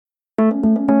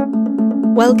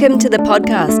Welcome to the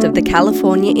podcast of the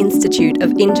California Institute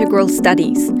of Integral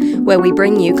Studies, where we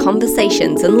bring you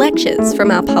conversations and lectures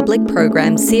from our public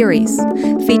program series,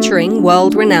 featuring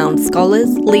world-renowned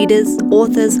scholars, leaders,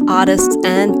 authors, artists,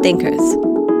 and thinkers.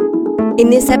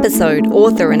 In this episode,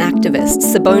 author and activist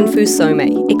Sebonfu Some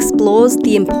explores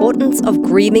the importance of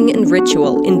grieving and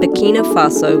ritual in Burkina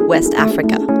Faso, West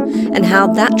Africa, and how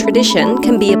that tradition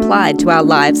can be applied to our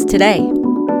lives today.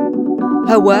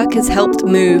 Her work has helped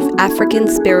move African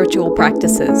spiritual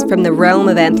practices from the realm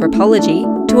of anthropology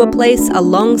to a place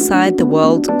alongside the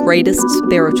world's greatest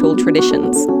spiritual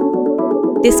traditions.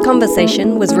 This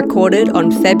conversation was recorded on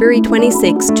February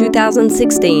 26,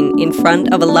 2016 in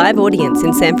front of a live audience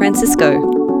in San Francisco.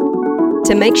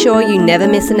 To make sure you never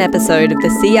miss an episode of the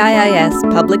CIIS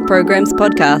Public Programs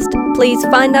Podcast, please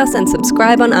find us and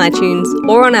subscribe on iTunes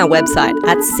or on our website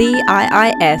at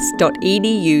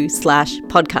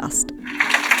ciis.edu/podcast.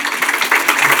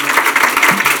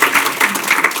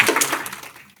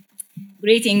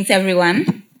 Greetings,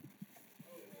 everyone.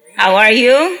 How are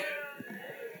you?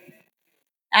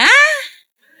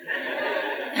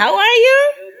 How are you?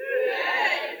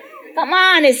 Come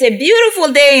on, it's a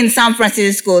beautiful day in San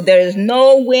Francisco. There is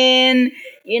no wind.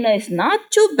 It's not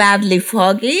too badly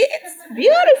foggy. It's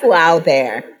beautiful out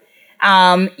there.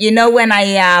 When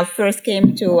I first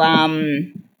came to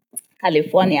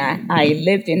California, I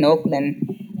lived in Oakland,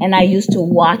 and I used to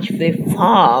watch the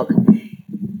fog.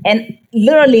 And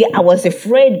literally, I was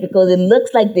afraid because it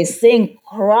looks like this thing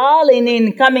crawling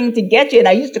in, coming to get you. And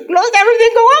I used to close everything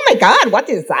and go, oh, my God, what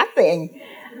is that thing?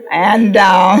 And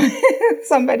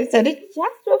somebody said, it's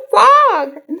just a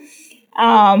fog.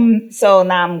 So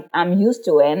now I'm used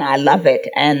to it, and I love it.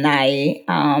 And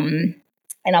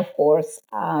and of course,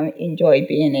 enjoy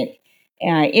being in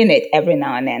it every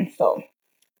now and then. So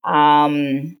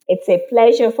it's a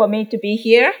pleasure for me to be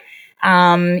here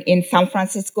in San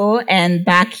Francisco and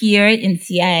back here in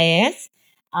CIIS.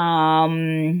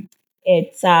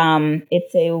 It's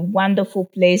a wonderful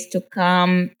place to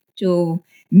come to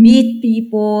meet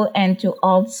people and to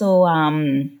also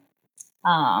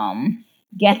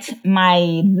get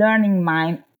my learning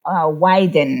mind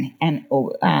widened and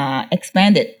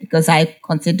expanded, because I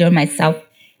consider myself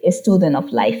a student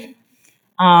of life.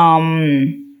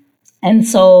 And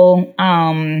so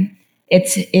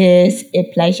it is a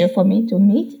pleasure for me to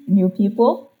meet new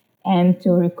people and to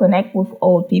reconnect with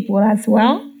old people as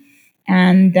well.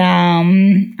 And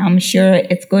I'm sure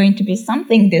it's going to be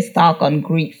something, this talk on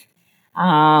grief.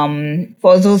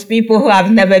 For those people who have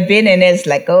never been in it, it's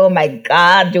like, oh my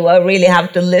God, do I really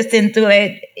have to listen to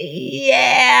it?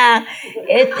 Yeah.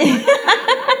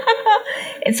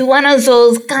 It's one of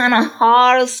those kind of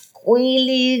hard,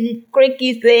 squealy,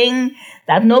 creaky thing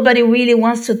that nobody really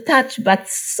wants to touch, but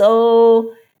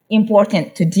so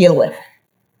important to deal with.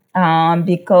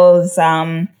 Because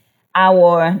our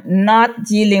not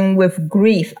dealing with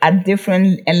grief at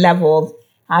different levels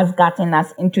has gotten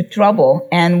us into trouble.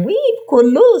 And we could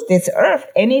lose this earth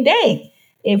any day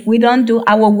if we don't do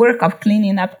our work of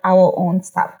cleaning up our own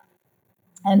stuff.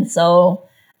 And so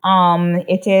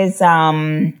it is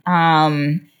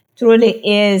truly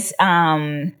is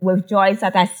with joy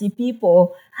that I see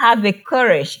people have the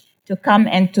courage to come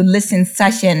and to listen to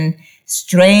such a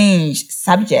strange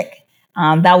subject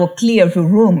that will clear the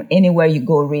room anywhere you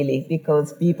go, really,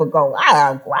 because people go,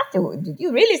 what? Did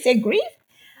you really say grief?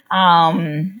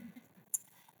 No,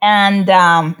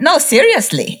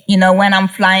 seriously, when I'm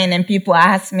flying and people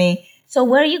ask me, so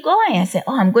where are you going? I say,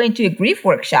 I'm going to a grief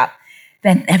workshop.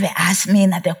 Then never ask me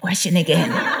another question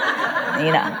again,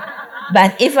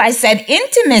 But if I said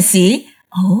intimacy,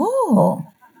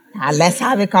 let's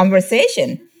have a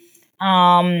conversation.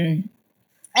 And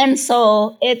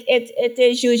so it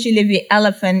is usually the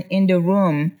elephant in the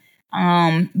room,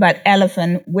 but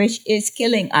elephant which is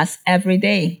killing us every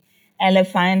day.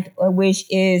 Elephant which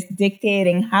is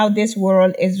dictating how this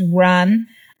world is run,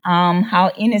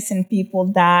 how innocent people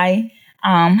die,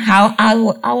 how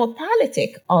our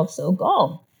politics also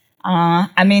go.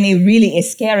 It really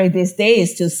is scary these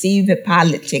days to see the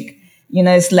politics.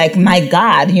 It's like, my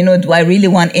God, do I really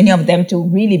want any of them to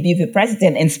really be the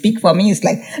president and speak for me? It's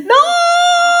like, no,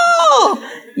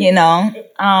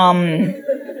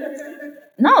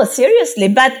 no, seriously.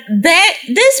 But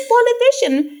this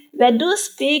politician that do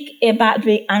speak about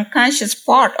the unconscious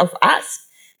part of us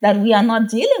that we are not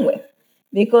dealing with.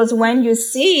 Because when you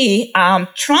see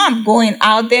Trump going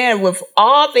out there with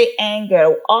all the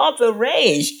anger, all the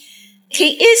rage,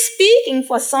 he is speaking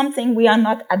for something we are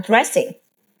not addressing.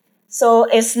 So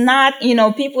it's not,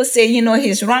 people say,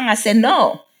 he's wrong. I say,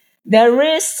 no, there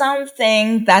is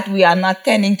something that we are not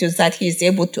tending to, that he's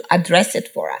able to address it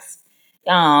for us.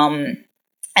 Um,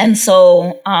 and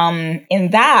so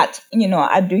in that,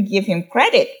 I do give him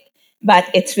credit, but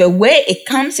it's the way it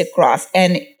comes across,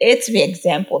 and it's the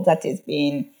example that is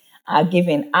being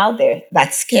given out there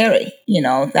that's scary.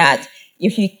 That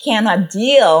if you cannot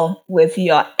deal with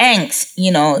your angst,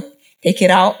 take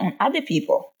it out on other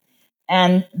people.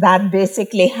 And that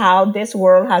basically how this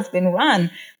world has been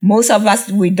run. Most of us,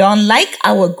 we don't like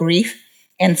our grief,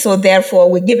 and so therefore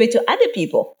we give it to other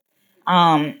people.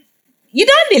 Um, you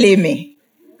don't believe me?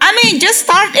 I mean, just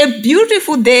start a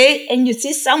beautiful day and you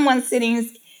see someone sitting,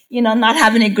 not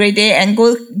having a great day, and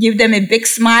go give them a big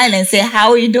smile and say, "How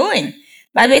are you doing?"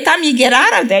 By the time you get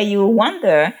out of there, you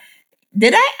wonder,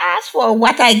 did I ask for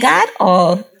what I got,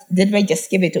 or did they just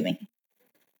give it to me?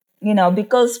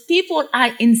 Because people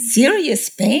are in serious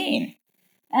pain.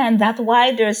 And that's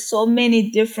why there's so many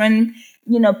different,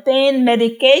 pain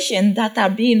medication that are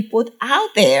being put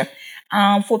out there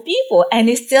for people, and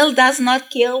it still does not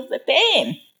kill the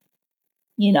pain.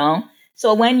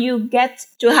 So when you get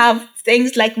to have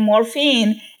things like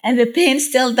morphine and the pain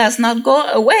still does not go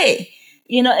away,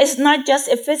 it's not just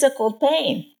a physical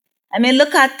pain. I mean,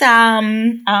 look at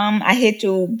I hate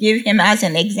to give him as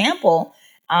an example,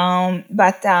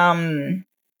 but I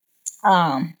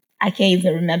can't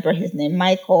even remember his name,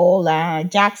 Michael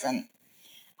Jackson.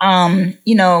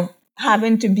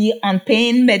 Having to be on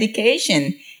pain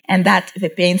medication, and that the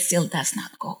pain still does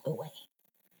not go away.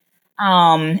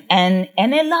 And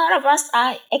a lot of us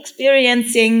are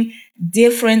experiencing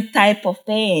different type of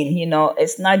pain.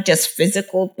 It's not just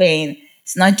physical pain.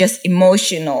 It's not just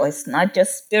emotional. It's not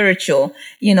just spiritual.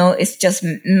 It's just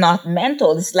not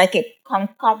mental. It's like a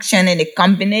concoction and a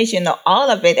combination of all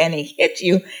of it, and it hits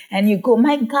you, and you go,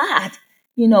 "My God,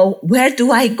 where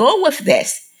do I go with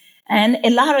this?" And a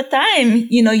lot of time,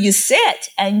 you sit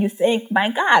and you think, "My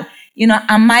God,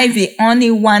 am I the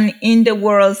only one in the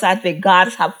world that the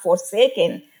gods have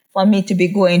forsaken for me to be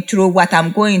going through what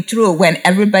I'm going through when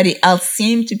everybody else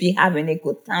seems to be having a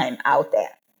good time out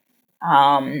there?"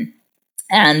 Um,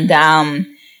 and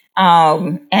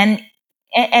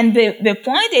the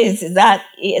point is that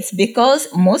it's because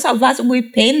most of us, we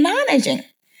pain managing.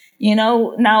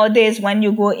 Nowadays, when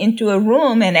you go into a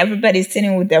room and everybody's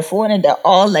sitting with their phone and they're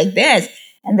all like this,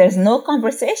 and there's no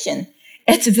conversation,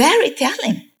 it's very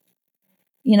telling.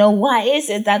 Why is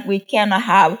it that we cannot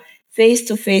have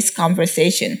face-to-face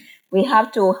conversation? We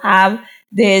have to have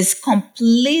this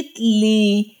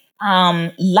completely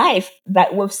life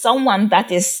that with someone that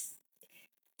is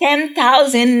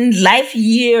 10,000 life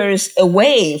years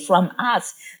away from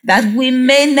us, that we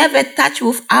may never touch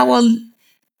with our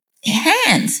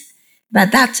hands,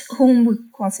 but that's whom we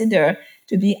consider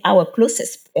to be our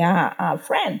closest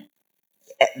friend.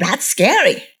 That's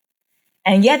scary.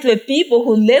 And yet the people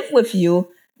who live with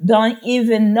you don't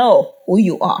even know who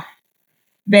you are.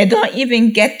 They don't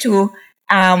even get to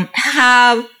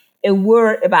have a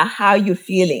word about how you're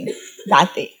feeling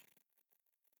that day.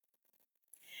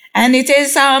 And it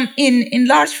is in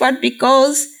large part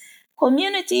because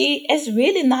community is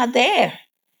really not there.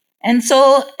 And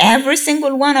so every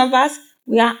single one of us,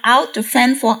 we are out to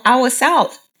fend for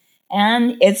ourselves.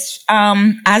 And it's,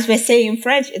 as we say in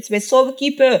French, it's the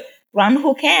sauvekeeper, run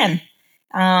who can.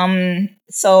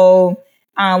 So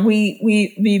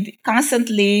we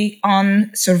constantly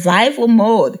on survival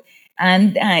mode.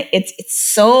 And it's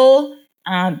so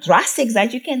drastic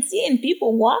that you can see in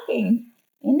people walking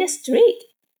in the street.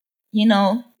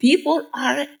 People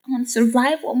are on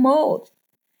survival mode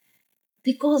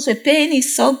because the pain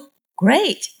is so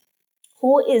great.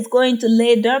 Who is going to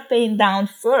lay their pain down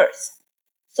first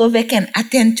so they can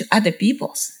attend to other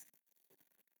people's?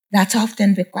 That's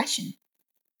often the question.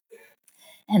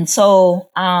 And so,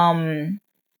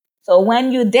 so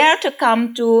when you dare to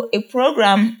come to a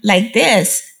program like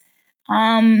this,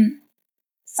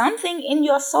 something in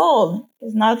your soul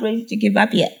is not ready to give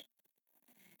up yet.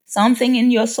 Something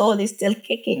in your soul is still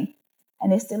kicking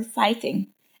and is still fighting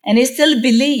and is still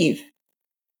believe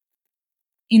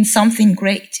in something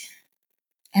great.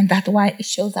 And that's why it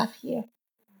shows up here.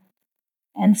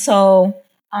 And so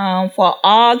for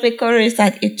all the courage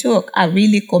that it took, I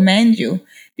really commend you,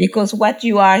 because what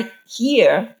you are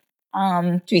here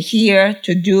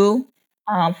to do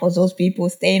for those people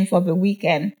staying for the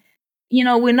weekend,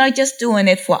 we're not just doing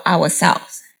it for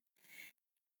ourselves.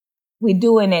 We're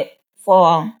doing it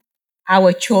for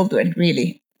our children,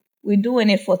 really. We're doing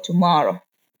it for tomorrow.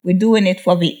 We're doing it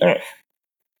for the earth.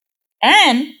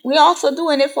 And we're also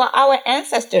doing it for our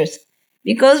ancestors,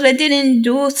 because they didn't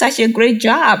do such a great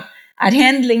job at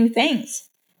handling things.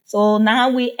 So now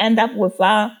we end up with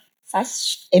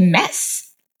such a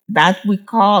mess that we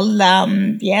call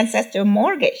the ancestor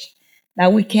mortgage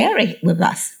that we carry with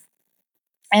us.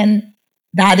 And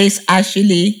that is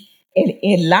actually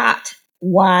a lot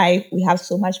why we have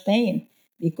so much pain,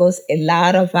 because a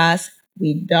lot of us,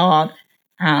 we don't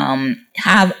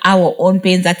have our own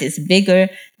pain that is bigger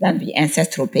than the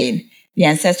ancestral pain. The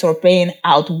ancestral pain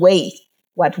outweighs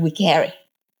what we carry.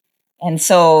 And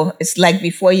so it's like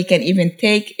before you can even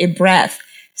take a breath,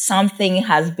 something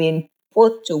has been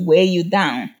put to weigh you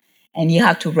down, and you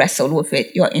have to wrestle with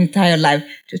it your entire life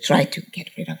to try to get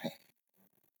rid of it.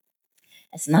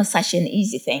 It's not such an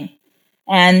easy thing.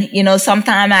 And,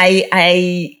 sometimes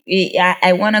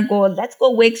I want to go, let's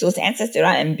go wake those ancestors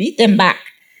up and beat them back,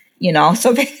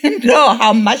 so they can know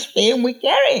how much pain we're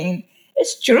carrying.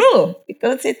 It's true,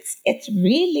 because it's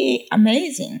really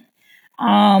amazing.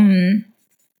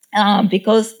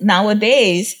 Because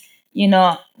nowadays,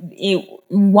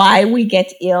 why we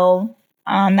get ill,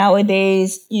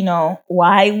 nowadays,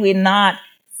 why we're not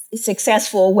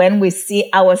successful when we see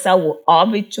ourselves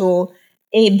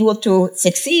able to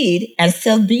succeed and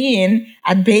still being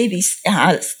at baby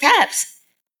steps.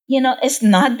 It's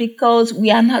not because we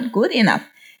are not good enough.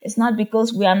 It's not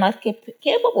because we are not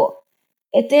capable.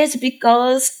 It is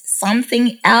because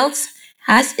something else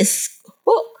has a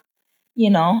hook,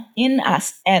 in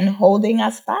us and holding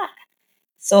us back.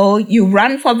 So you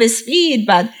run for the speed,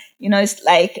 but, it's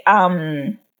like,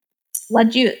 what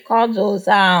do you call those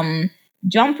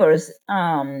jumpers?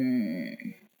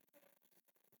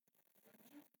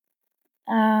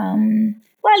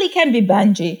 Well, it can be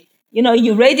bungee.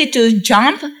 You're ready to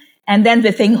jump, and then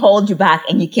the thing holds you back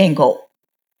and you can't go.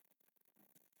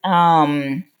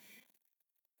 The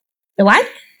what?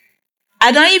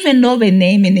 I don't even know the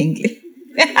name in English.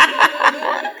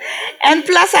 And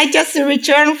plus, I just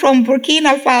returned from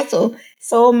Burkina Faso.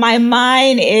 So my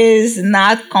mind is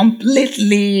not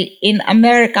completely in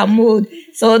America mood.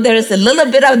 So there's a little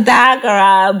bit of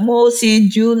Dagara, Mosi,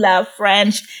 Jula,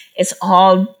 French. It's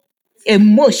all a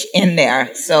mush in there.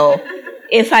 So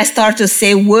if I start to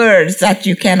say words that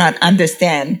you cannot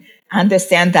understand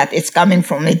that it's coming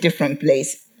from a different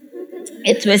place.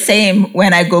 It's the same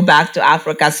when I go back to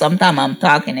Africa. Sometimes I'm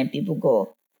talking and people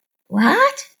go,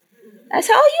 what? I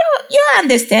said, oh, you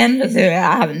understand? I said,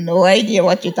 I have no idea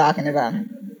what you're talking about.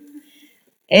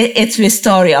 It's the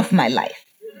story of my life.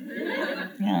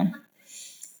 Yeah.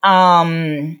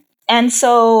 And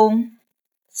so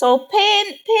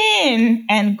pain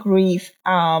and grief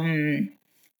are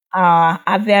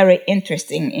very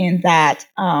interesting in that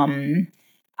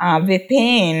the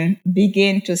pain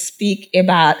begin to speak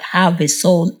about how the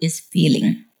soul is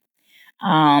feeling.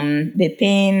 The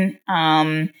pain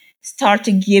start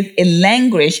to give a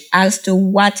language as to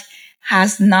what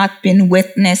has not been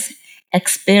witnessed,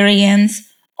 experienced,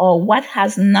 or what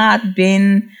has not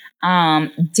been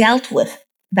dealt with,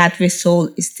 that the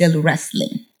soul is still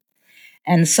wrestling.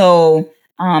 And so,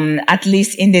 at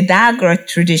least in the Dagara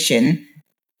tradition,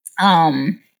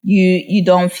 you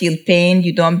don't feel pain,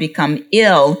 you don't become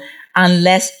ill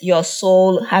unless your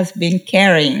soul has been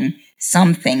carrying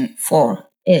something for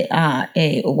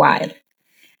a while.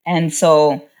 And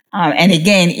so, and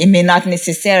again, it may not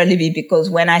necessarily be because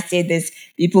when I say this,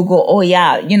 people go, oh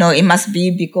yeah, it must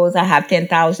be because I have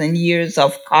 10,000 years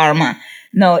of karma.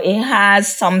 No, it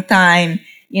has some time,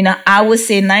 I would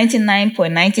say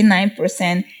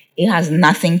 99.99%, it has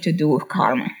nothing to do with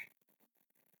karma.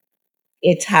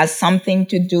 It has something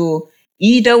to do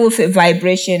either with a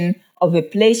vibration of a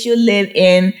place you live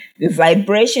in, the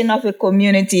vibration of a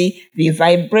community, the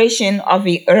vibration of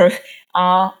the earth,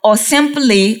 or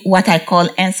simply what I call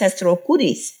ancestral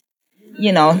goodies.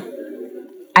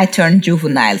 I turn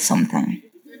juvenile sometimes.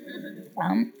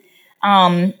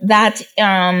 That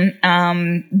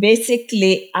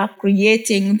basically are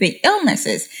creating the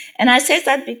illnesses. And I say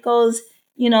that because,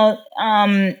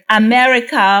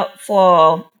 America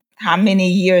for how many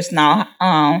years now,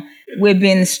 we've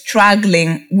been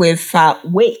struggling with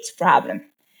weight problem,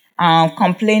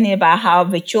 complaining about how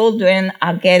the children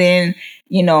are getting,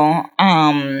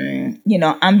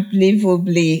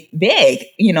 unbelievably big,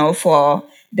 for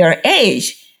their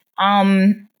age.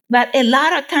 But a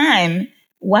lot of time,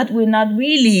 what we're not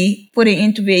really putting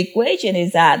into the equation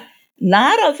is that a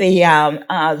lot of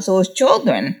those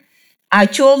children are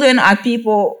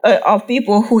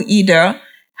people who either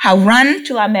have run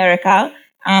to America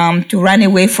to run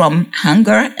away from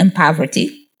hunger and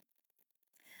poverty.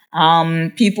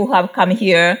 People who have come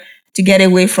here to get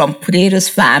away from previous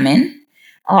famine.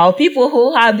 People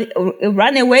who have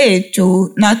run away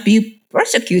to not be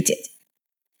persecuted.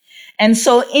 And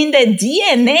so in the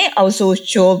DNA of those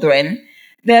children,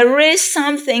 there is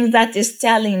something that is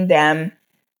telling them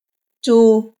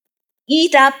to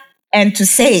eat up and to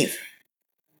save.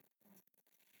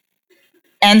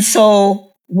 And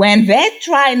so when they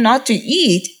try not to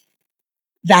eat,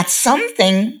 that's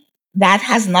something that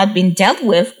has not been dealt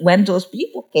with when those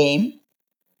people came.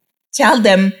 Tell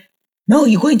them, no,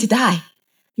 you're going to die.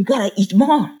 You got to eat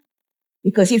more.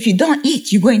 Because if you don't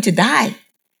eat, you're going to die.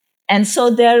 And so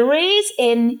there is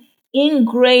an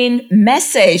ingrained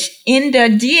message in their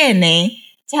DNA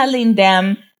telling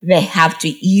them they have to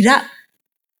eat up.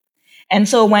 And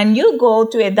so when you go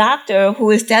to a doctor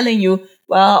who is telling you,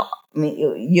 well,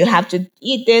 you have to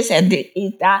eat this and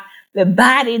eat that, the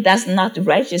body does not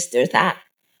register that.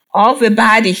 All the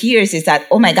body hears is that,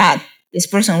 oh my God, this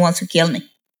person wants to kill me.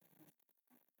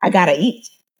 I gotta eat.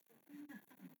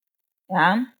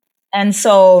 Yeah. And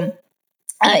so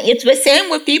it's the same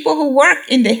with people who work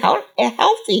in the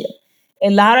health field. A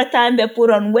lot of time they put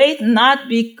on weight not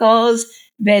because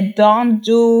they don't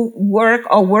do work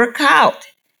or work out,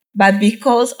 but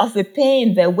because of the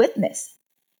pain they witness.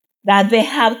 That they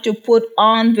have to put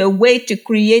on the weight to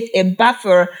create a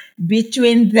buffer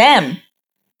between them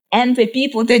and the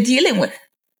people they're dealing with.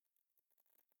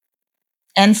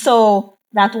 And so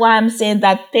that's why I'm saying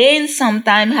that pain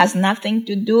sometimes has nothing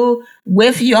to do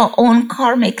with your own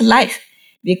karmic life,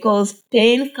 because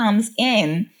pain comes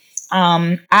in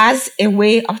as a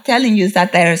way of telling you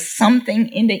that there is something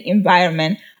in the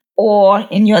environment or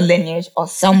in your lineage or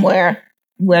somewhere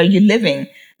where you're living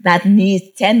that needs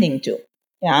tending to.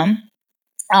 Yeah.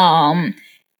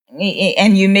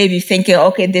 And you may be thinking,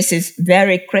 okay, this is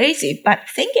very crazy, but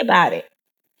think about it.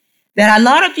 There are a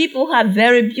lot of people who have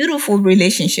very beautiful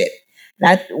relationships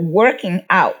that working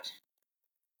out.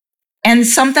 And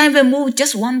sometimes they move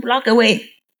just one block away.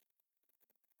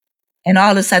 And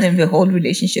all of a sudden the whole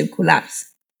relationship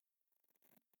collapses.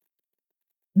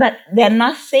 But they're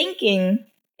not thinking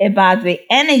about the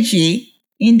energy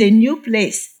in the new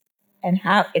place and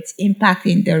how it's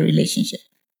impacting their relationship.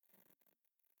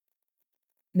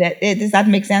 Does that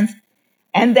make sense?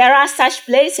 And there are such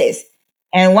places.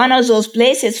 And one of those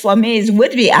places for me is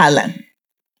Whidbey Island.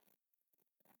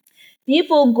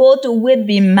 People go to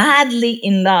Whidbey madly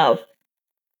in love.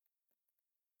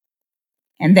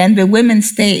 And then the women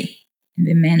stay and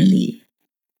the men leave.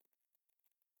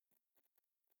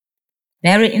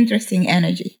 Very interesting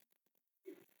energy.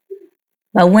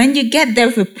 But when you get there,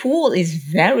 the pull is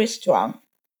very strong.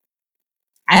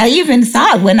 I even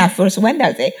thought when I first went there,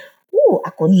 I said, I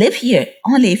could live here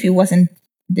only if it wasn't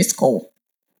this cold.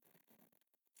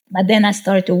 But then I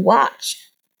started to watch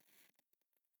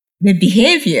the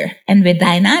behavior and the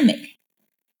dynamic,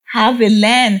 how the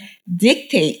land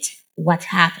dictates what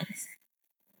happens.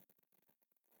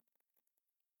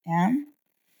 Yeah?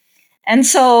 And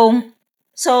so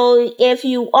if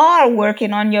you are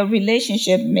working on your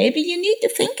relationship, maybe you need to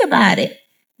think about it,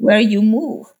 where you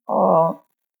move or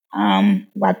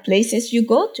what places you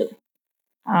go to.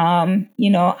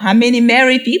 How many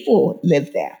married people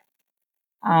live there?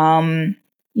 Are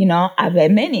there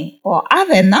many or are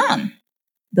there none?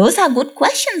 Those are good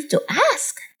questions to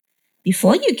ask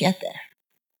before you get there.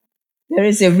 There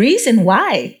is a reason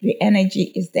why the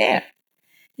energy is there.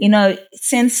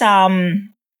 Since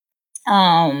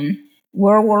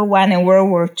World War I and World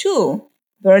War II,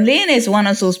 Berlin is one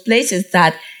of those places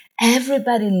that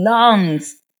everybody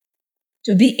longs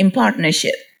to be in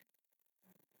partnership.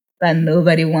 But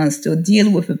nobody wants to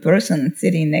deal with a person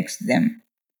sitting next to them.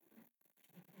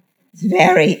 It's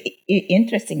very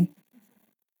interesting.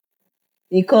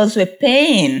 Because the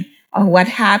pain of what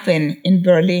happened in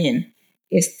Berlin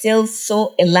is still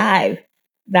so alive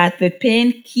that the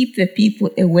pain keeps the people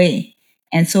away.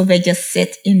 And so they just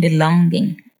sit in the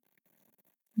longing.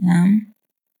 Yeah?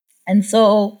 And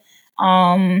so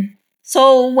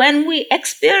when we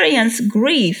experience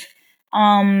grief,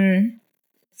 sometimes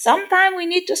we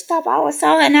need to stop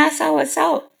ourselves and ask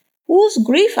ourselves, whose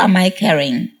grief am I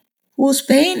carrying? Whose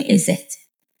pain is it?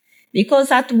 Because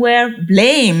that's where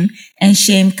blame and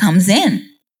shame comes in.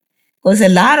 Because a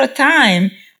lot of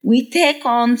time we take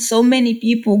on so many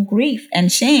people grief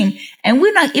and shame, and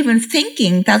we're not even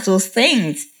thinking that those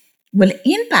things will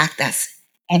impact us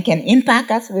and can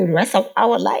impact us for the rest of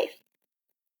our life.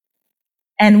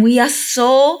 And we are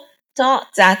so taught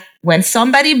that when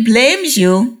somebody blames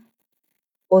you,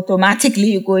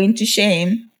 automatically you go into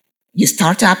shame, you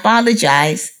start to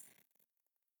apologize.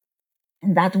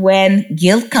 And that when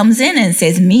guilt comes in and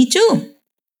says, me too.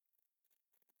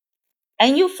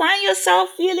 And you find yourself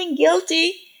feeling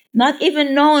guilty, not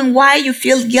even knowing why you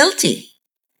feel guilty.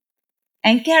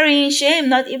 And carrying shame,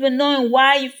 not even knowing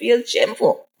why you feel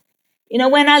shameful.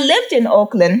 When I lived in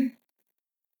Oakland,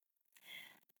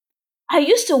 I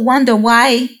used to wonder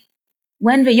why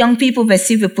when the young people would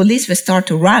see the police, they start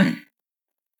to run.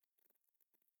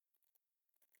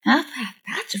 I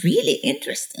thought, that's really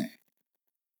interesting.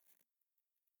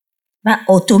 But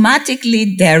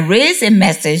automatically there is a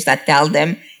message that tells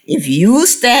them, if you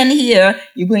stand here,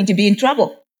 you're going to be in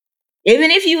trouble.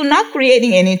 Even if you're not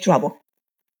creating any trouble.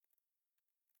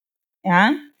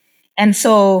 Yeah? And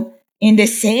so in the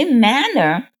same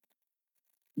manner,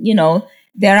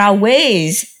 there are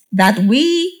ways that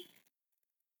we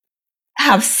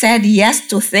have said yes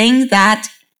to things that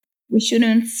we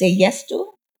shouldn't say yes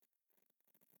to,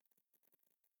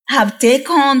 have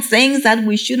taken on things that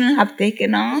we shouldn't have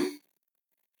taken on.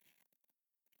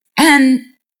 And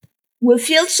we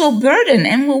feel so burdened,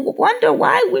 and we wonder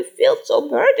why we feel so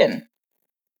burdened.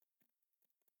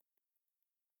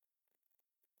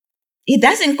 It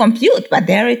doesn't compute, but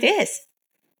there it is.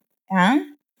 Yeah?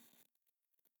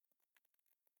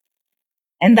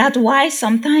 And that's why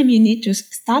sometimes you need to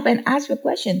stop and ask the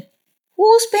question,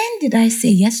 whose pain did I say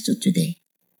yes to today?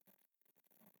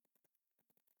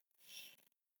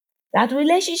 That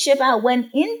relationship I went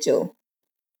into,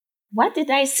 what did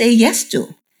I say yes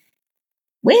to?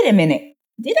 Wait a minute,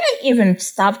 did I even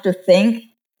stop to think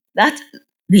that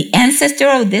the ancestor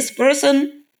of this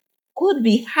person could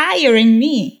be hiring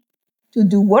me to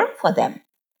do work for them?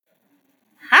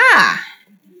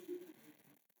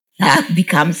 That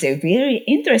becomes a very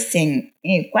interesting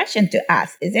question to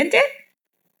ask, isn't it?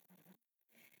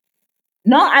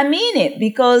 No, I mean it,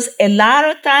 because a lot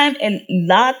of time, a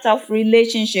lot of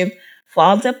relationship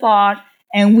falls apart,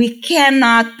 and we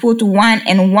cannot put one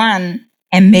and one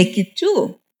and make it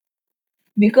two.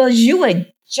 Because you were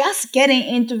just getting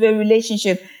into the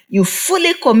relationship, you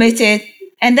fully committed,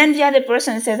 and then the other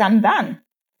person says, I'm done.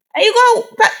 And you go,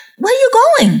 but where are you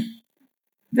going?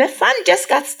 The fun just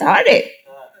got started.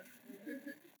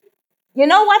 You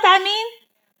know what I mean?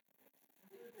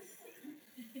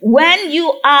 When you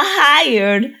are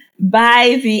hired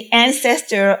by the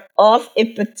ancestor of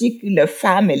a particular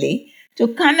family to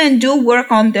come and do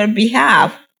work on their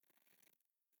behalf,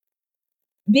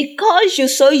 because you're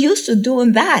so used to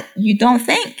doing that, you don't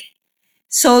think.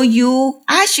 So you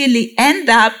actually end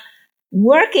up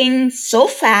working so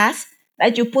fast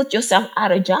that you put yourself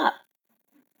out of job.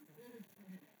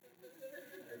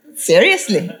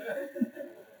 Seriously.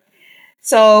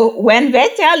 So when they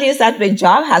tell you that the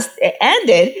job has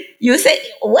ended, you say,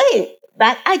 wait,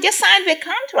 but I just signed the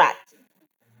contract.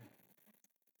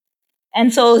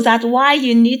 And so that's why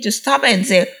you need to stop and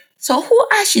say, so who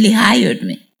actually hired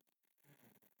me?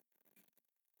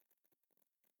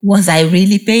 Was I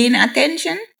really paying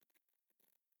attention?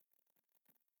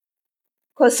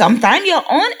 Because sometimes your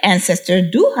own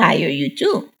ancestors do hire you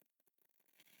too.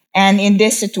 And in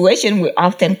this situation, we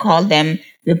often call them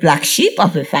the black sheep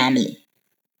of the family.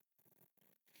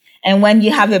 And when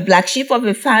you have a black sheep of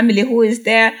a family who is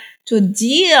there to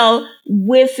deal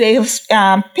with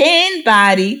the pain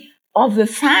body of the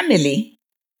family,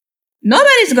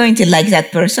 nobody's going to like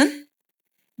that person,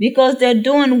 because they're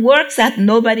doing works that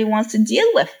nobody wants to deal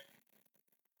with.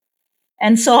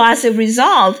 And so as a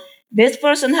result, this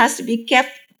person has to be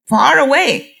kept far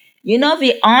away.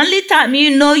 The only time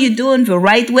you're doing the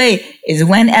right way is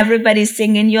when everybody's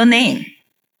singing your name,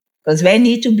 because they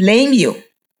need to blame you.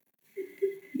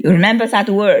 You remember that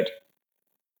word?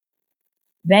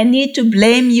 They need to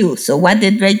blame you. So what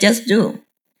did they just do?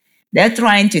 They're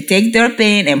trying to take their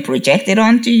pain and project it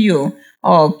onto you,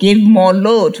 or give more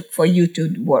load for you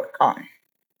to work on.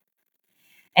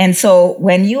 And so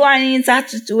when you are in that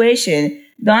situation,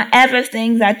 don't ever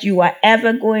think that you are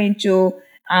ever going to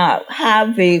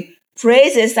have the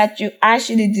praises that you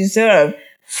actually deserve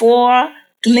for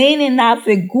cleaning up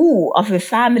the goo of a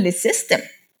family system.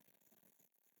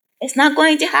 It's not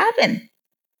going to happen.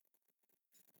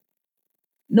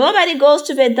 Nobody goes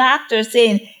to the doctor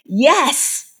saying,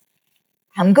 yes,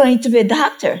 I'm going to the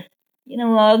doctor.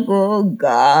 Oh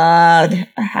God,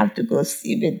 I have to go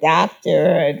see the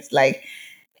doctor. It's like,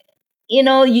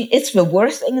 it's the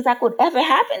worst thing that could ever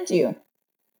happen to you.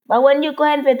 But when you go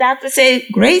and the doctor say,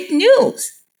 great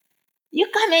news, you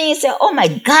come in and say, oh my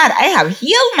God, I have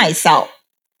healed myself.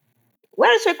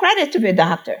 Where is the credit to the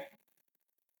doctor?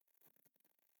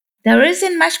 There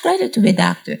isn't much credit to the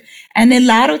doctor. And a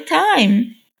lot of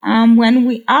time, when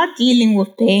we are dealing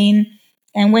with pain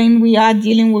and when we are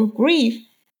dealing with grief,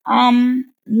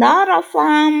 lot of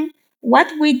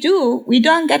what we do, we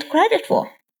don't get credit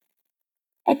for,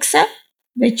 except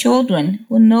the children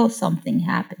who know something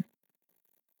happened,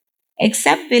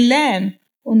 except the land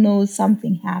who knows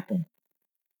something happened,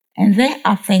 and they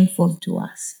are thankful to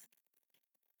us.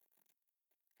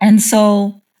 And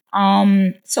so,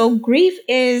 so grief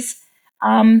is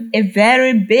a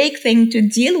very big thing to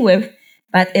deal with,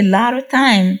 but a lot of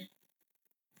time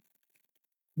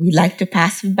we like to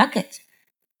pass the bucket.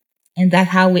 And that's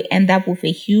how we end up with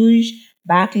a huge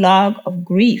backlog of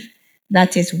grief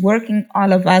that is working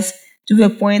all of us to the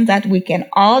point that we can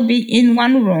all be in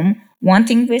one room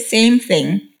wanting the same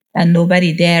thing, but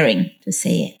nobody daring to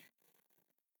say it.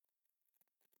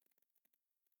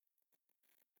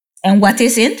 And what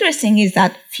is interesting is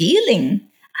that feelings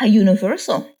are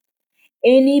universal.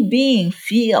 Any being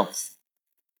feels.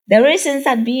 There isn't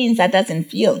a being that doesn't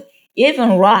feel.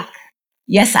 Even rock.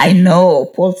 Yes, I know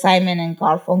Paul Simon and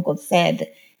Garfunkel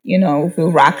said,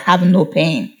 the rock have no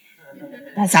pain.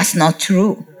 But that's not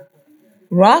true.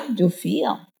 Rock do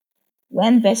feel.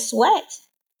 When they sweat,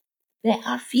 they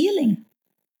are feeling.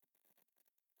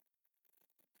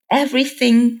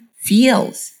 Everything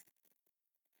feels.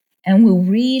 And we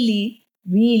really,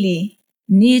 really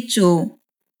need to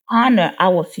honor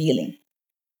our feeling.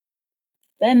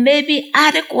 They may be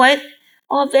adequate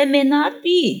or they may not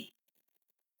be.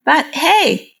 But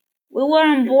hey, we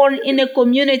weren't born in a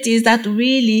community that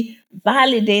really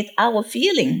validate our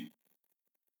feeling.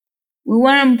 We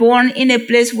weren't born in a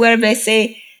place where they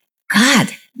say, God,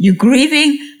 you're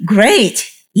grieving?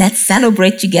 Great. Let's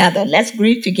celebrate together. Let's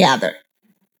grieve together.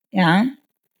 Yeah.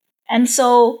 And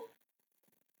so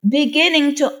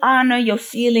beginning to honor your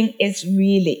feeling is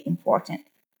really important.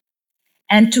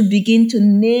 And to begin to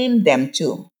name them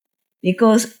too.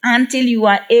 Because until you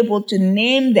are able to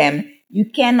name them, you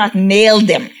cannot nail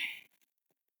them.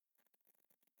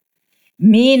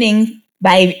 Meaning,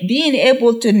 by being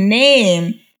able to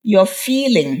name your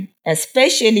feeling,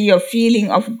 especially your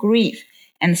feeling of grief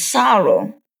and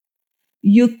sorrow,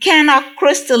 you cannot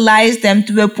crystallize them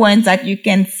to the point that you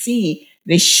can see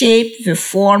the shape, the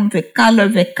form, the color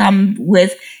they come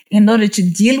with in order to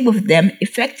deal with them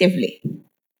effectively.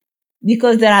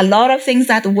 Because there are a lot of things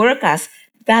that work us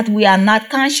that we are not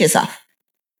conscious of.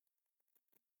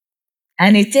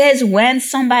 And it is when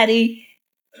somebody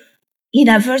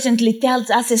inadvertently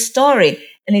tells us a story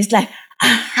and it's like,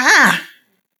 aha,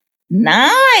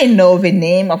 now I know the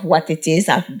name of what it is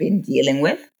I've been dealing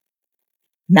with.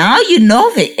 Now you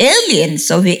know the alien,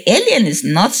 so the alien is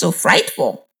not so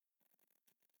frightful.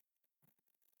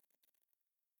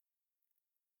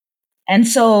 And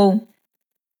so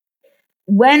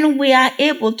when we are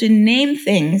able to name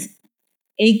things,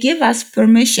 it gives us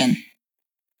permission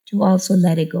to also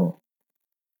let it go.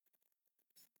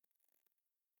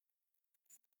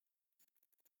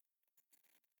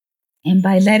 And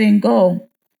by letting go,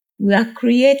 we are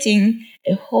creating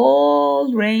a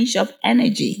whole range of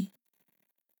energy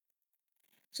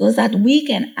so that we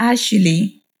can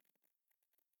actually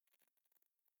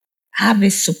have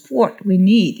the support we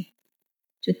need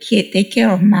to take care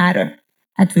of matter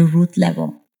at the root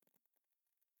level.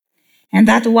 And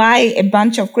that's why a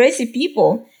bunch of crazy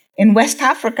people in West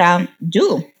Africa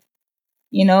do.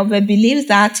 They believe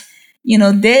that,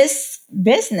 this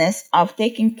business of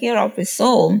taking care of the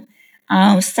soul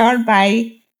start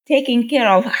by taking care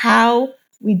of how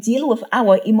we deal with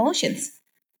our emotions.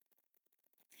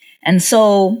 And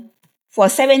so for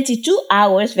 72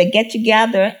 hours, they get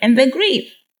together and they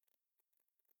grieve.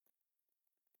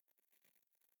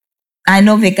 I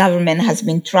know the government has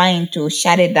been trying to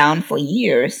shut it down for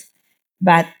years,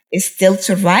 but it's still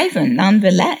surviving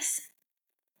nonetheless.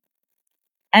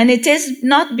 And it is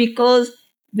not because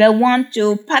they want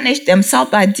to punish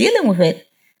themselves by dealing with it,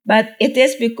 but it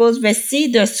is because they see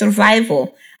their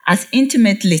survival as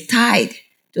intimately tied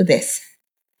to this.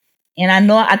 And I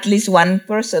know at least one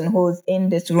person who's in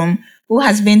this room who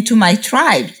has been to my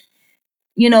tribe.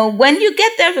 When you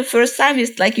get there the first time,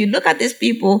 it's like you look at these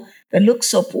people, they look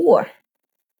so poor.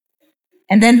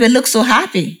 And then they look so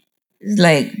happy. It's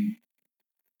like,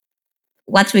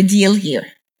 what's the deal here?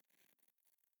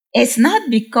 It's not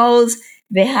because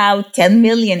they have 10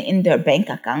 million in their bank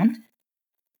account,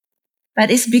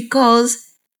 but it's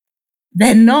because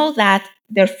they know that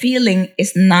their feeling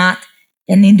is not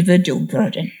an individual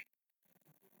burden.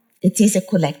 It is a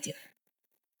collective.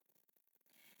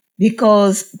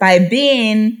 Because by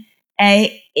being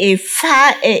a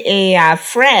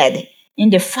thread in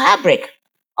the fabric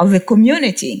of the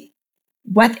community,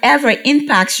 whatever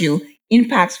impacts you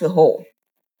impacts the whole.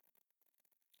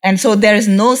 And so there is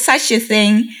no such a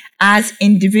thing as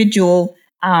individual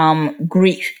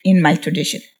grief in my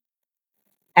tradition.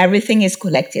 Everything is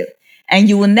collective. And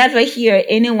you will never hear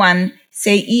anyone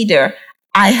say either,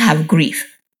 I have grief.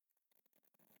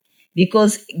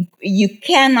 Because you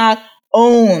cannot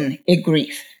own a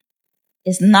grief.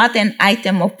 It's not an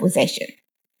item of possession.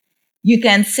 You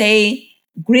can say,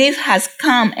 grief has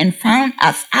come and found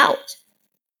us out.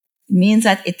 It means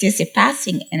that it is a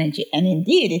passing energy. And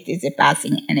indeed, it is a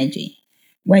passing energy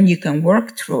when you can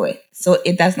work through it so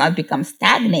it does not become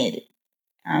stagnated.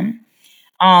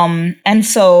 And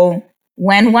so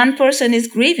when one person is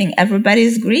grieving, everybody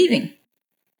is grieving.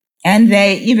 And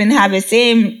they even have a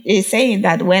saying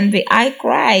that when the eye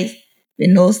cries, the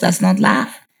nose does not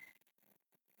laugh.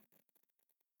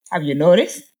 Have you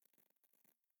noticed?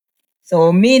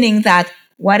 So meaning that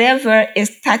whatever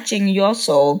is touching your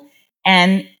soul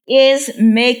and is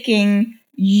making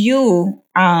you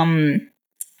have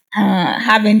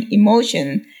an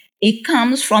emotion, it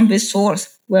comes from the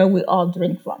source where we all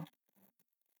drink from.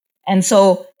 And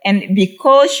so, and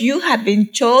because you have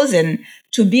been chosen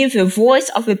to be the voice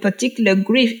of a particular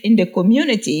grief in the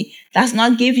community, does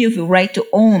not give you the right to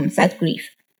own that grief.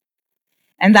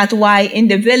 And that's why in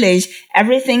the village,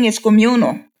 everything is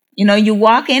communal. You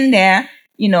walk in there,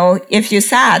 if you're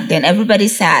sad, then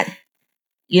everybody's sad.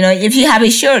 If you have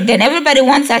a shirt, then everybody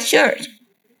wants that shirt.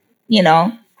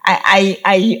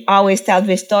 I always tell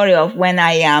the story of when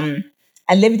I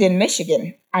lived in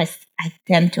Michigan. I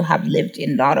tend to have lived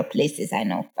in a lot of places, I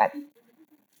know, but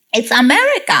it's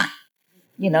America.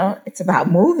 It's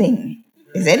about moving,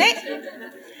 isn't it?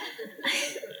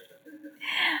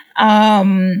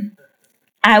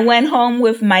 I went home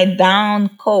with my down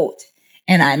coat,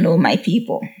 and I know my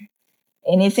people.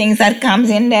 Anything that comes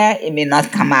in there, it may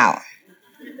not come out.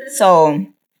 So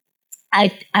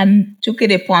I took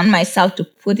it upon myself to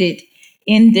put it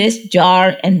in this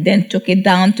jar and then took it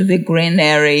down to the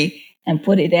granary and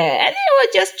put it there. And it was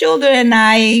just children and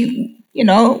I,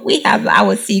 we have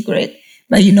our secret.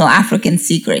 But African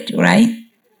secret, right?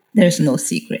 There's no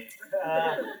secret.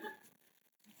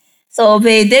 So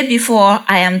the day before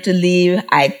I am to leave,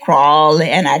 I crawl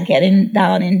and I get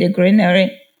down in the granary.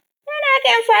 And I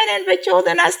can find the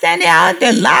children are standing out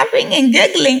there laughing and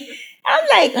giggling. I'm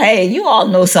like, hey, you all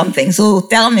know something, so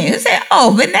tell me. They say,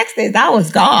 oh, the next day that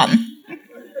was gone.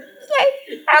 It's like,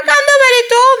 how come nobody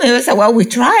told me? I said, well, we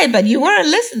tried, but you weren't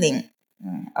listening.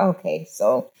 Okay,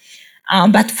 so,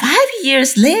 but 5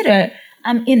 years later,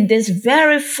 I'm in this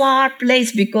very far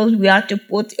place because we have to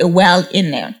put a well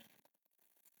in there. And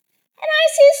I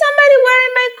see somebody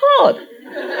wearing my coat.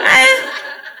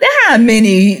 There are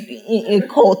many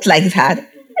coats like that.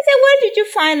 I said, where did you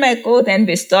find my coat? And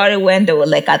the story went, there were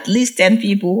like at least 10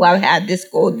 people who have had this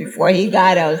coat before he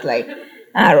got it. I was like,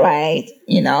 all right,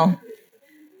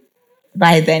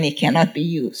 by then it cannot be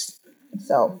used.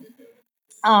 So,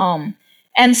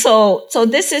 and so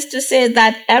this is to say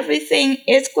that everything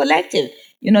is collective.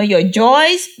 Your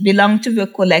joys belong to the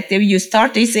collective. You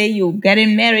start to say you're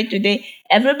getting married today.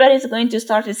 Everybody's going to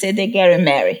start to say they're getting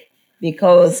married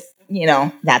because,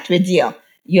 that's the deal.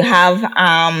 You have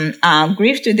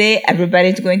grief today.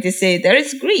 Everybody's going to say there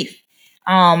is grief.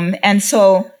 And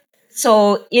so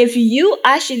if you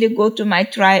actually go to my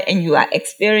tribe and you are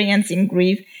experiencing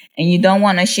grief and you don't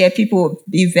want to share, people will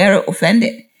be very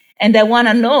offended. And they want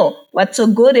to know what's so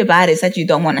good about it that you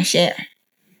don't want to share.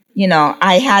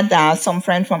 I had some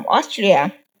friend from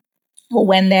Austria who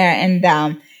went there and,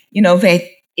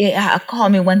 they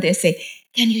called me one day and say,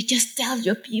 can you just tell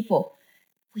your people,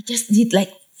 we just need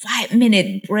like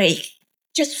 5-minute break,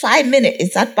 just 5 minutes.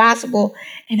 Is that possible?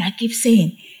 And I keep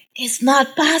saying, it's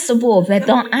not possible. They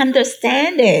don't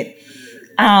understand it.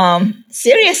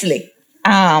 Seriously.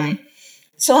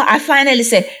 So I finally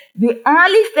said, the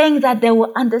only thing that they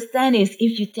will understand is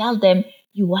if you tell them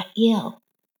you are ill.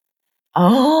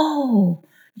 Oh,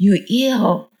 you're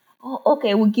ill. Oh,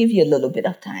 okay, we'll give you a little bit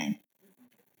of time.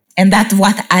 And that's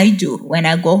what I do when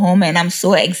I go home and I'm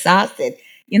so exhausted.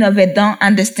 They don't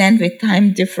understand the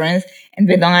time difference and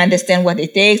they don't understand what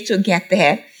it takes to get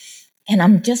there. And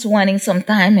I'm just wanting some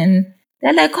time. And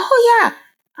they're like, oh, yeah.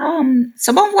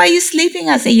 Sabon, why are you sleeping?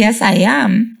 I say, yes, I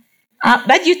am.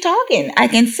 But you're talking. I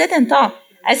can sit and talk.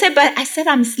 I said,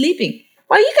 I'm sleeping.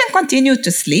 Well, you can continue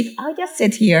to sleep. I'll just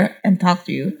sit here and talk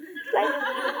to you.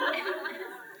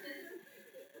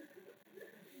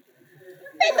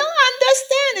 They don't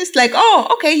understand. It's like, oh,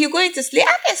 okay, you're going to sleep.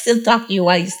 I can still talk to you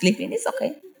while you're sleeping. It's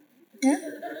okay. Yeah.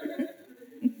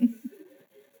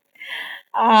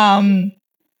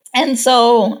 And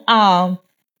so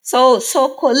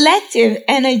collective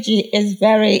energy is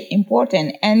very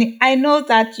important. And I know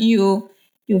that you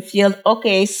feel,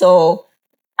 okay, so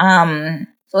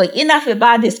enough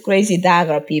about these crazy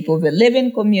Dagra people. They live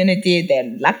in community,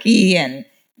 they're lucky, and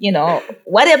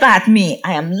what about me?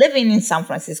 I am living in San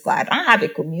Francisco. I don't have a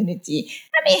community.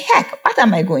 I mean, heck, what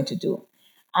am I going to do?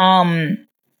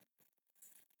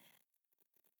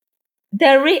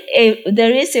 There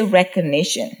is a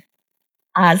recognition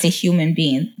as a human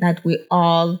being that we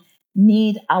all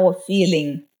need our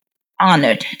feeling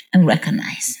honored and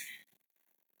recognized.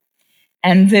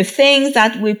 And the things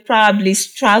that we probably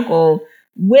struggle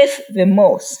with the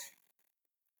most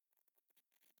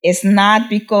It's not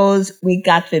because we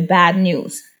got the bad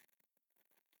news,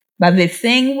 but the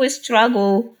thing we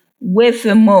struggle with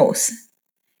the most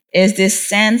is this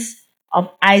sense of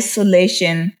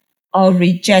isolation or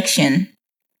rejection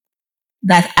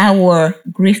that our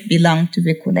grief belongs to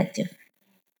the collective.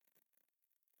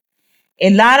 A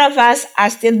lot of us are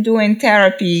still doing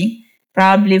therapy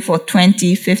probably for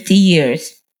 20, 50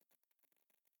 years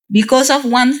because of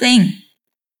one thing.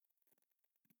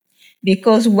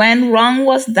 Because when wrong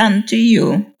was done to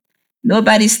you,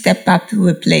 nobody stepped up to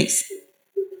a place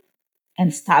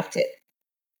and stopped it.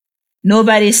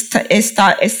 Nobody stood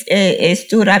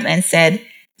up and said,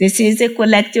 this is a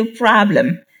collective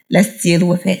problem. Let's deal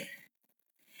with it.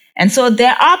 And so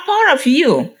there are part of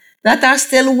you that are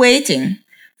still waiting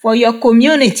for your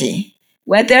community,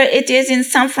 whether it is in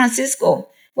San Francisco,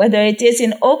 whether it is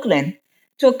in Oakland,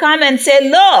 to come and say,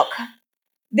 look,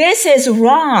 this is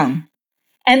wrong.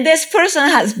 And this person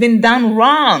has been done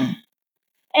wrong.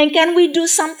 And can we do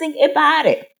something about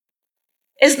it?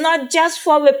 It's not just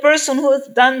for the person who's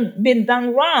been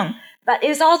done wrong, but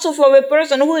it's also for the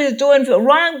person who is doing the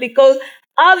wrong, because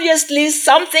obviously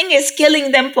something is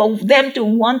killing them for them to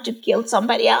want to kill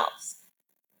somebody else.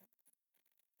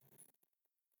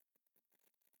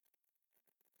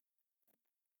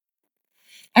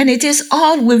 And it is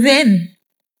all within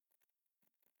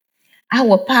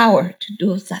our power to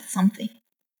do that something.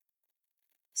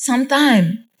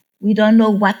 Sometimes we don't know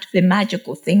what the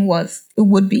magical thing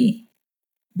would be.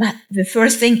 But the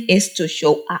first thing is to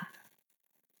show up.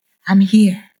 I'm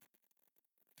here.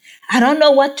 I don't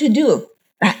know what to do,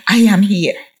 but I am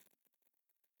here.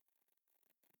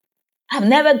 I've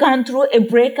never gone through a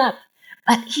breakup,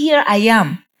 but here I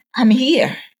am. I'm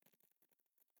here.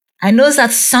 I know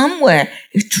that somewhere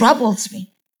it troubles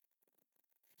me.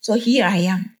 So here I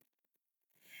am.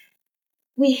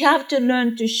 We have to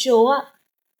learn to show up.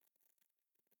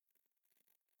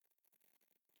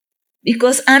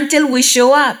 Because until we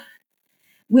show up,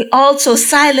 we also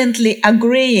silently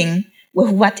agreeing with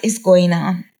what is going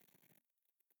on.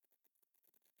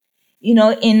 You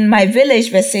know, in my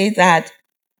village, they say that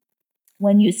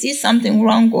when you see something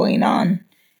wrong going on,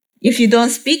 if you don't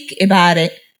speak about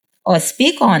it or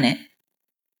speak on it,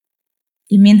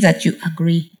 it means that you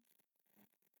agree.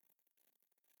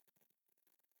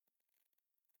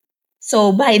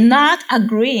 So by not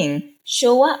agreeing,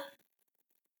 show up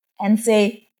and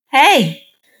say, hey,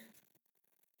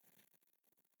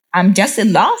 I'm just a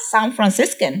lost San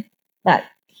Franciscan, but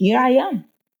here I am.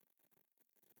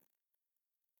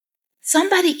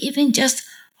 Somebody even just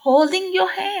holding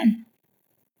your hand,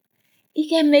 it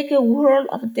can make a world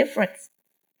of difference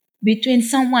between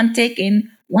someone taking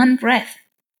one breath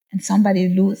and somebody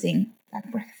losing that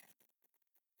breath.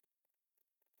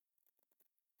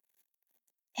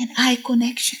 An eye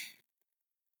connection.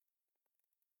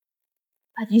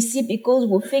 But you see, because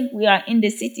we think we are in the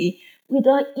city, we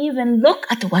don't even look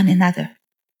at one another.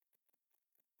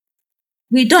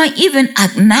 We don't even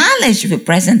acknowledge the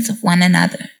presence of one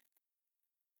another.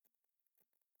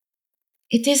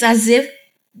 It is as if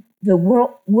the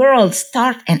world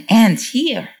starts and ends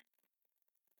here.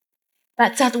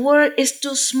 But that world is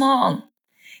too small.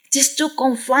 It is too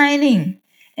confining.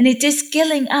 And it is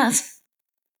killing us.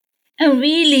 And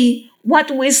really, what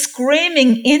we're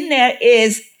screaming in there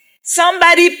is,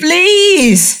 somebody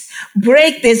please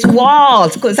break these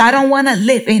walls, because I don't want to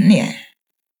live in there.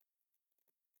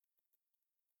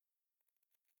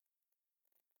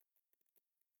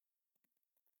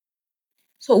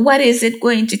 So what is it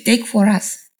going to take for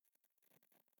us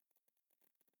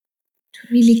to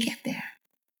really get there?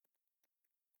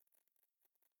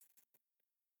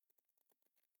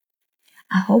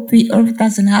 I hope the earth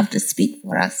doesn't have to speak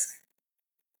for us.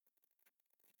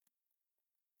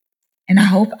 And I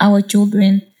hope our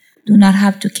children do not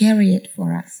have to carry it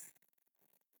for us.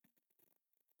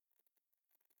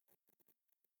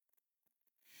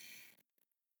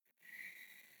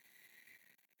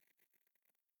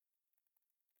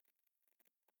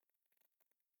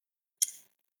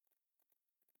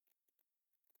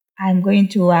 I'm going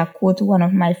to quote one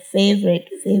of my favorite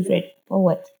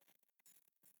poets,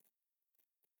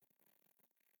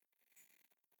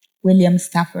 William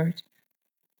Stafford.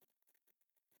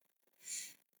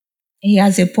 He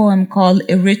has a poem called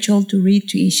A Ritual to Read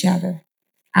to Each Other.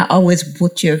 I always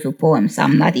butcher the poem, so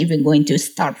I'm not even going to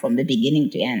start from the beginning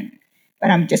to end.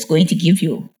 But I'm just going to give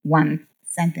you one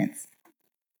sentence.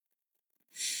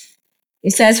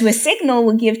 It says, the signal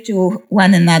we give to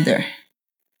one another,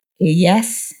 a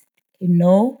yes, a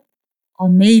no, or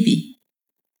maybe,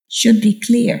 should be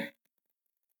clear.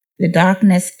 The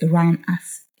darkness around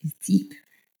us is deep.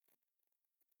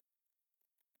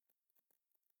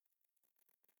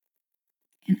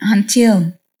 And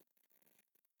until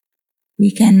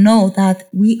we can know that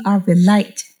we are the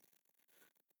light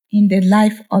in the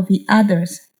life of the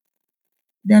others,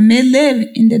 they may live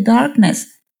in the darkness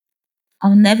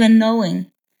of never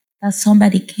knowing that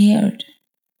somebody cared.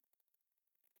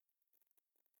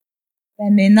 They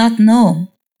may not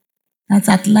know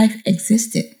that life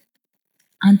existed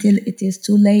until it is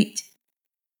too late.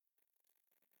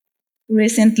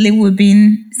 Recently, we've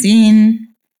been seeing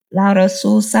a lot of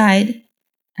suicide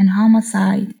and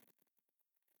homicide.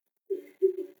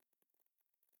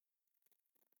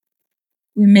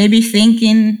 We may be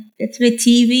thinking it's the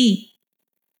TV,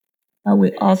 but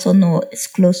we also know it's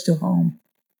close to home.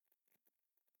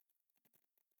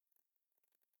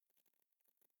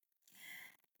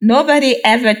 Nobody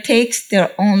ever takes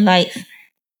their own life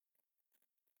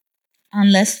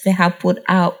unless they have put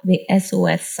out the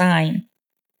SOS sign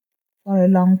for a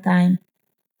long time.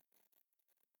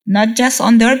 Not just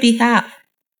on their behalf,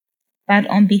 but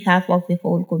on behalf of the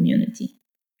whole community.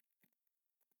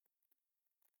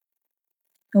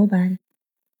 Nobody.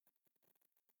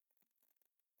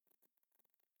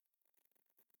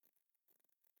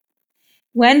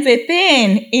 When the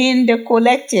pain in the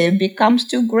collective becomes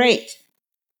too great,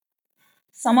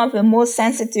 some of the most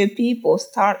sensitive people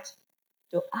start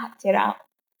to act it out.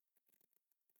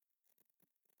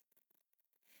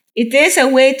 It is a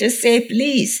way to say,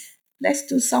 please, let's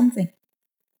do something.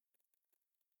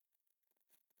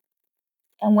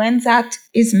 And when that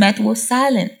is met with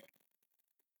silence,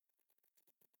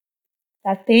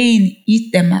 that pain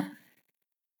eats them up.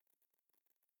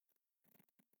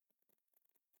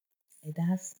 It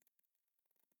does.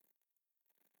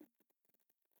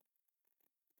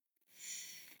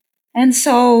 And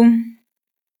so,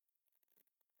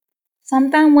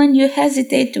 sometimes when you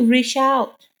hesitate to reach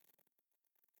out,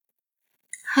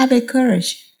 have the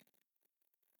courage.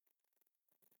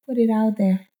 Put it out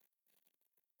there.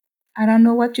 I don't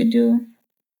know what to do.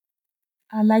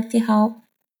 I like to help.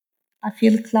 I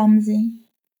feel clumsy.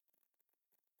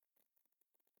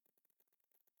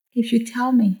 If you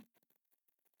tell me,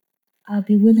 I'll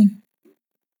be willing.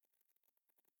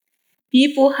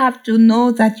 People have to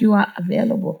know that you are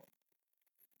available.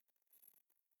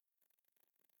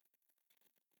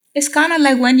 It's kind of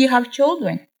like when you have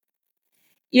children.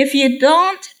 If you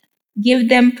don't give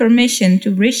them permission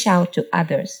to reach out to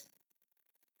others,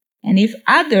 and if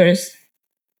others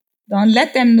don't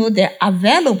let them know they're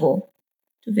available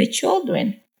to the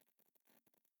children,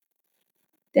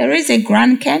 there is a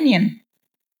Grand Canyon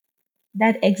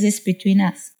that exists between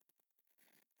us.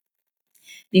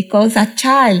 Because a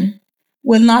child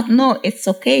will not know it's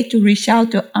okay to reach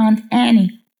out to Aunt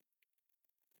Annie.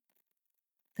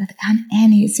 That Aunt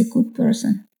Annie is a good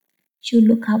person. She'll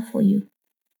look out for you.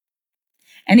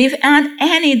 And if Aunt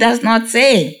Annie does not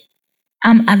say,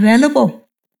 I'm available,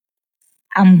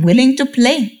 I'm willing to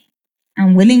play,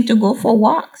 I'm willing to go for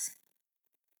walks,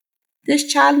 this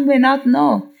child may not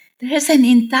know there is an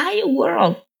entire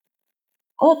world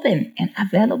open and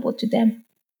available to them.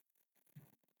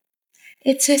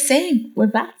 It's the same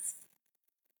with us.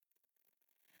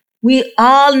 We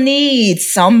all need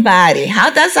somebody. How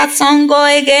does that song go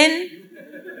again?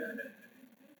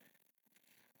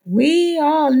 We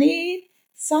all need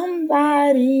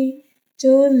somebody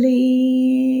to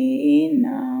lean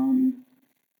on.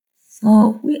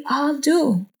 So we all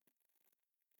do.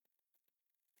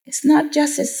 It's not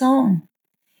just a song.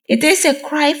 It is a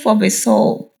cry for the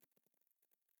soul.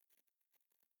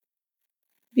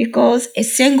 Because a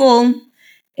single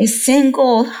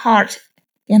heart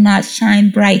cannot shine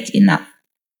bright enough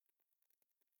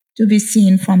to be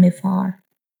seen from afar.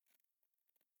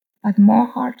 But more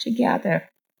hearts together,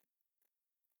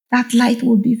 that light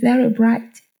will be very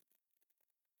bright.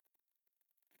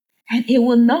 And it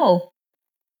will know.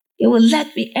 It will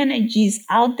let the energies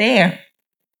out there.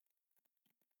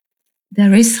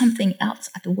 There is something else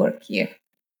at work here.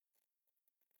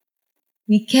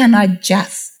 We cannot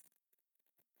just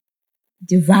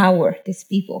devour these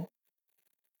people.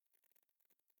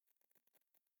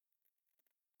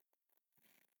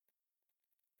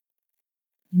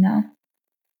 You know?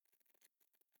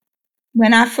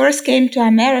 When I first came to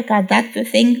America, that's the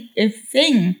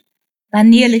thing that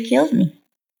nearly killed me.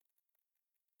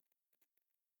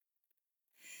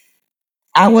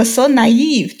 I was so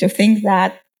naive to think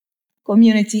that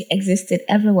community existed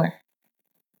everywhere.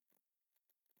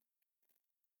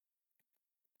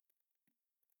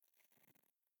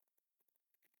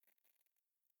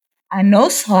 I know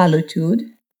solitude,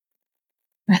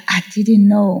 but I didn't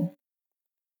know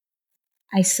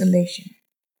isolation.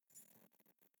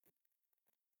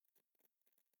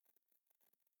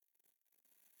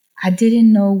 I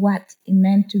didn't know what it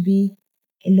meant to be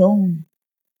alone.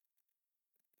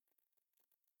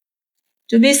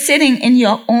 To be sitting in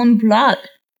your own blood.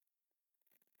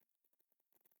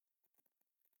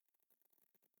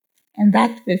 And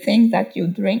that's the thing that you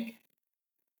drink.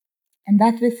 And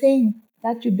that's the thing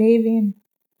that you bathe in.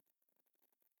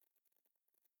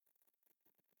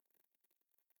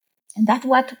 And that's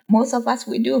what most of us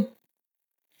we do.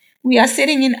 We are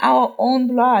sitting in our own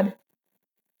blood.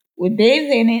 We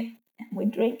bathe in it and we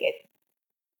drink it.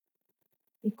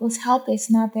 Because help is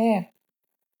not there.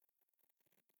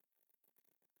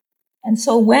 And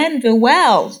so when the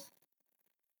wells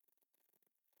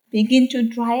begin to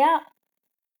dry up,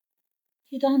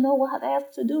 you don't know what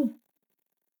else to do.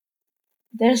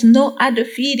 There's no other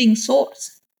feeding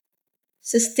source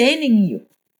sustaining you.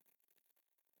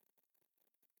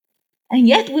 And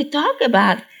yet we talk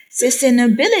about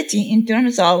sustainability in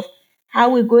terms of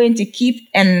how we're going to keep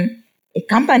a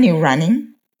company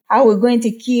running, how we're going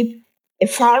to keep a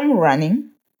farm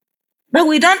running. But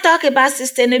we don't talk about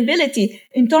sustainability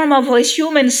in terms of a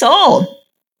human soul.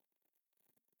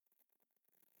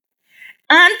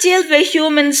 Until the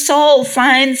human soul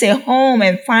finds a home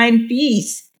and finds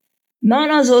peace, none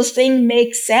of those things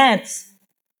make sense.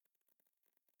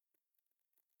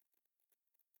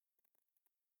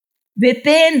 The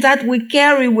pain that we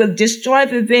carry will destroy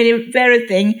the very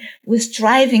thing we're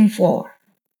striving for.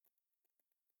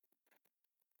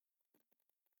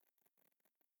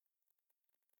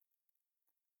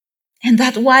 And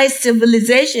that's why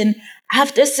civilization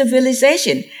after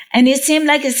civilization, and it seems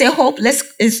like it's a hopeless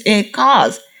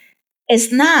cause.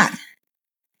 It's not.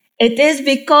 It is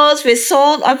because the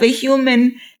soul of a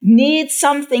human needs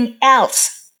something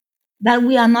else that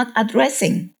we are not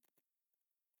addressing.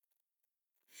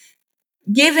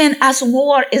 Giving us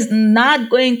war is not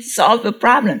going to solve the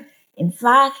problem. In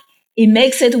fact, it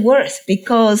makes it worse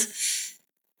because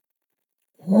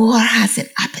war has an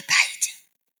appetite.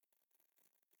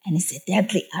 And it's a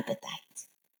deadly appetite.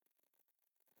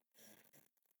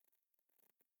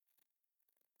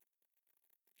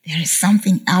 There is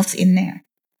something else in there.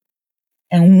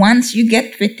 And once you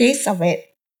get the taste of it,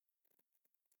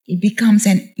 it becomes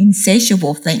an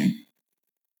insatiable thing.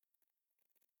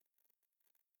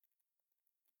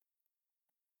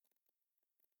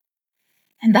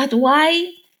 And that's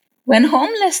why when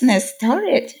homelessness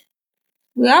started,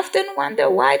 we often wonder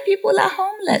why people are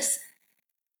homeless.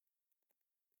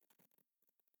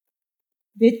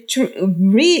 The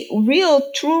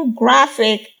real, true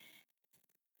graphic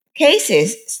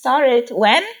cases started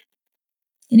when?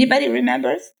 Anybody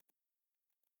remembers?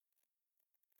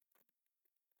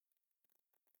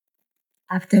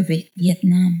 After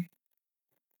Vietnam.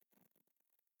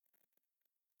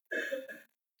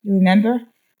 You remember?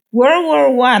 World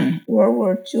War I, World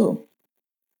War II.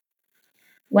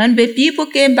 When the people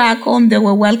came back home, they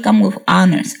were welcomed with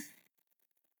honors.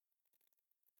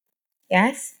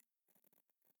 Yes?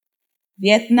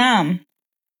 Vietnam,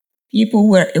 people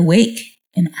were awake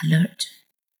and alert,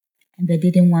 and they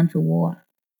didn't want the war.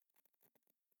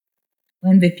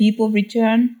 When the people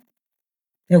returned,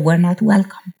 they were not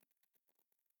welcome.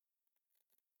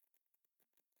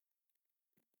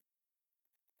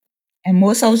 And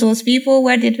most of those people,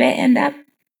 where did they end up?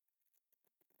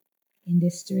 In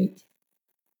the street.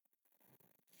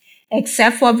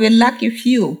 Except for the lucky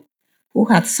few who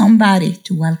had somebody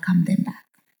to welcome them back.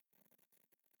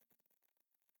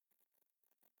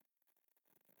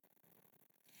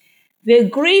 The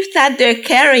grief that they're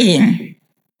carrying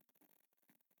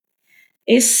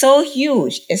is so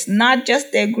huge. It's not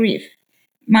just their grief.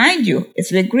 Mind you,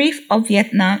 it's the grief of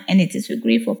Vietnam and it is the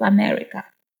grief of America.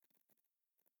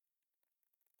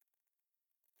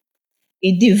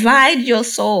 It divides your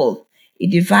soul. It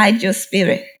divides your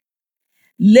spirit.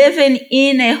 Living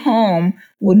in a home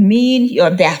would mean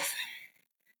your death.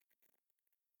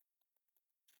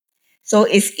 So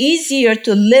it's easier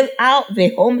to live out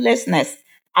the homelessness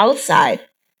outside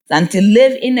than to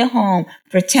live in a home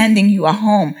pretending you are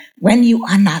home when you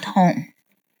are not home.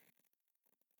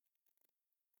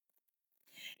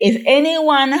 If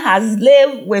anyone has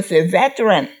lived with a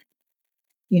veteran,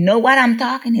 you know what I'm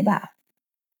talking about.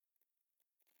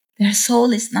 Their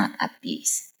soul is not at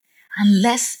peace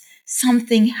unless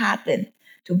something happened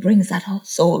to bring that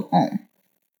soul home.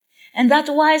 And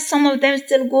that's why some of them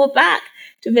still go back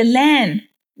to the land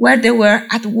where they were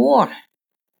at war.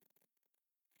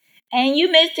 And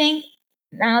you may think,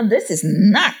 now this is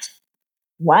not.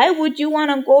 Why would you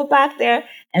want to go back there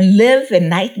and live a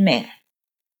nightmare?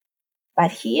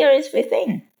 But here is the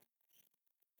thing.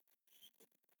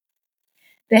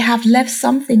 They have left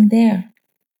something there.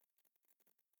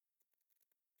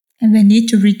 And they need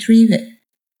to retrieve it.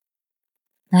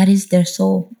 That is their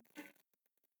soul.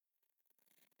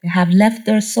 They have left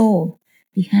their soul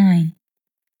behind,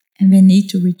 and they need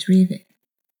to retrieve it.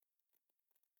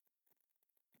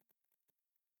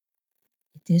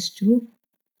 It is true.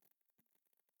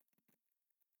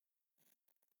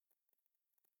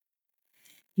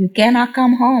 You cannot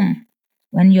come home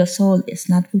when your soul is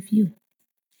not with you.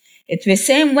 It's the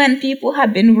same when people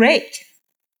have been raped,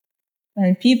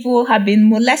 when people have been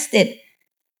molested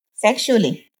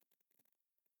sexually.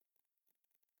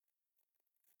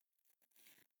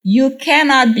 You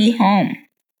cannot be home.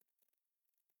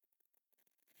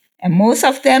 And most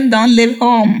of them don't live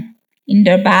home in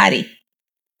their body.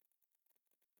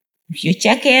 If you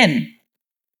check in,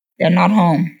 they're not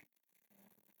home.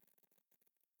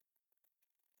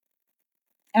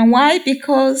 And why?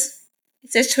 Because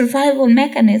it's a survival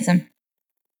mechanism.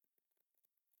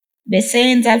 The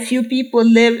saying that few people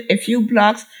live a few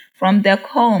blocks from their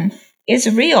home is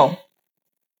real.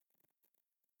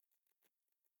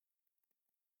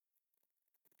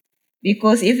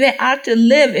 Because if they are to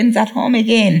live in that home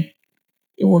again,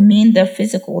 it will mean their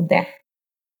physical death.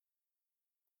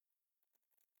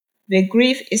 The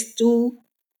grief is too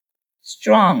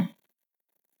strong.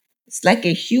 It's like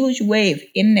a huge wave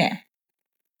in there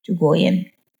to go in.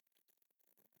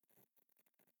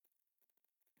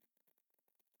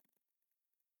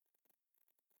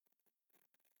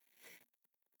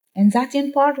 And that's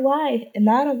in part why a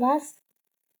lot of us,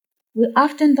 we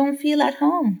often don't feel at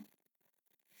home.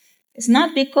 It's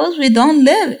not because we don't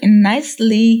live in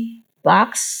nicely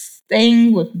boxed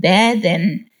thing with bed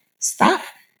and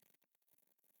stuff.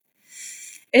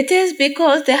 It is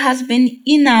because there has been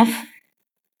enough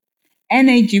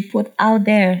energy put out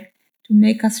there to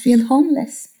make us feel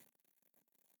homeless.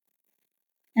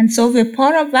 And so the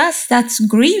part of us that's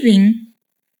grieving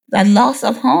the loss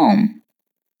of home,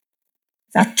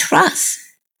 that trust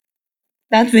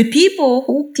that the people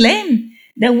who claim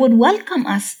they would welcome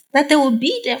us, that they will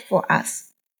be there for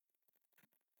us,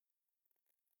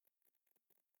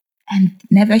 and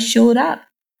never showed up,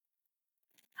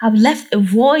 have left a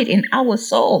void in our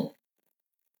soul,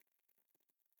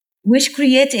 which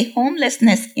creates a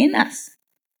homelessness in us.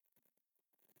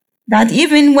 That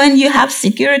even when you have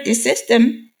security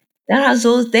system, there are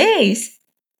those days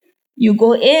you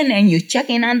go in and you check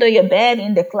in under your bed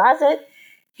in the closet,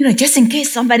 just in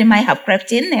case somebody might have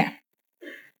crept in there.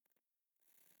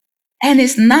 And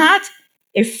it's not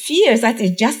a fear that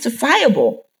is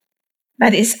justifiable,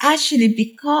 but it's actually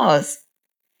because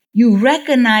you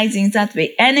recognizing that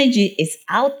the energy is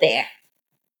out there.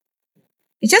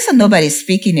 It's just that nobody's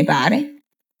speaking about it.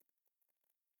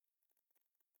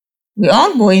 We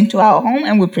all go into our home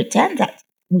and we pretend that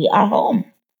we are home.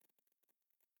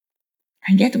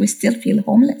 And yet we still feel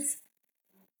homeless.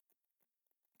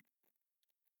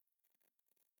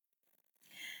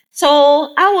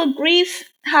 So our grief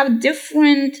have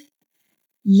different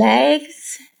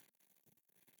legs.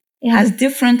 It has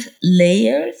different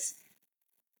layers.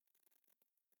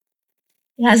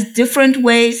 It has different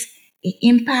ways it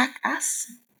impacts us.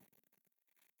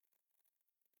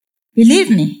 Believe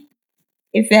me,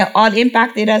 if they all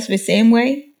impacted us the same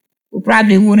way, we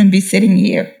probably wouldn't be sitting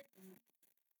here.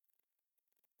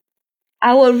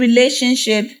 Our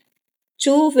relationship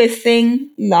to the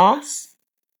thing lost,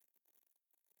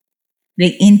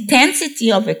 the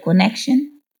intensity of a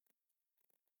connection,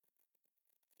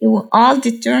 it will all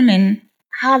determine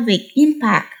how the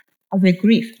impact of a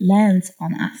grief lands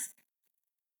on us.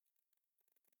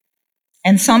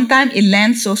 And sometimes it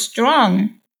lands so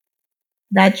strong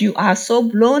that you are so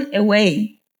blown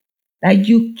away that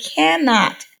you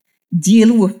cannot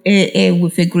deal with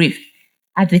a grief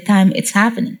at the time it's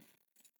happening.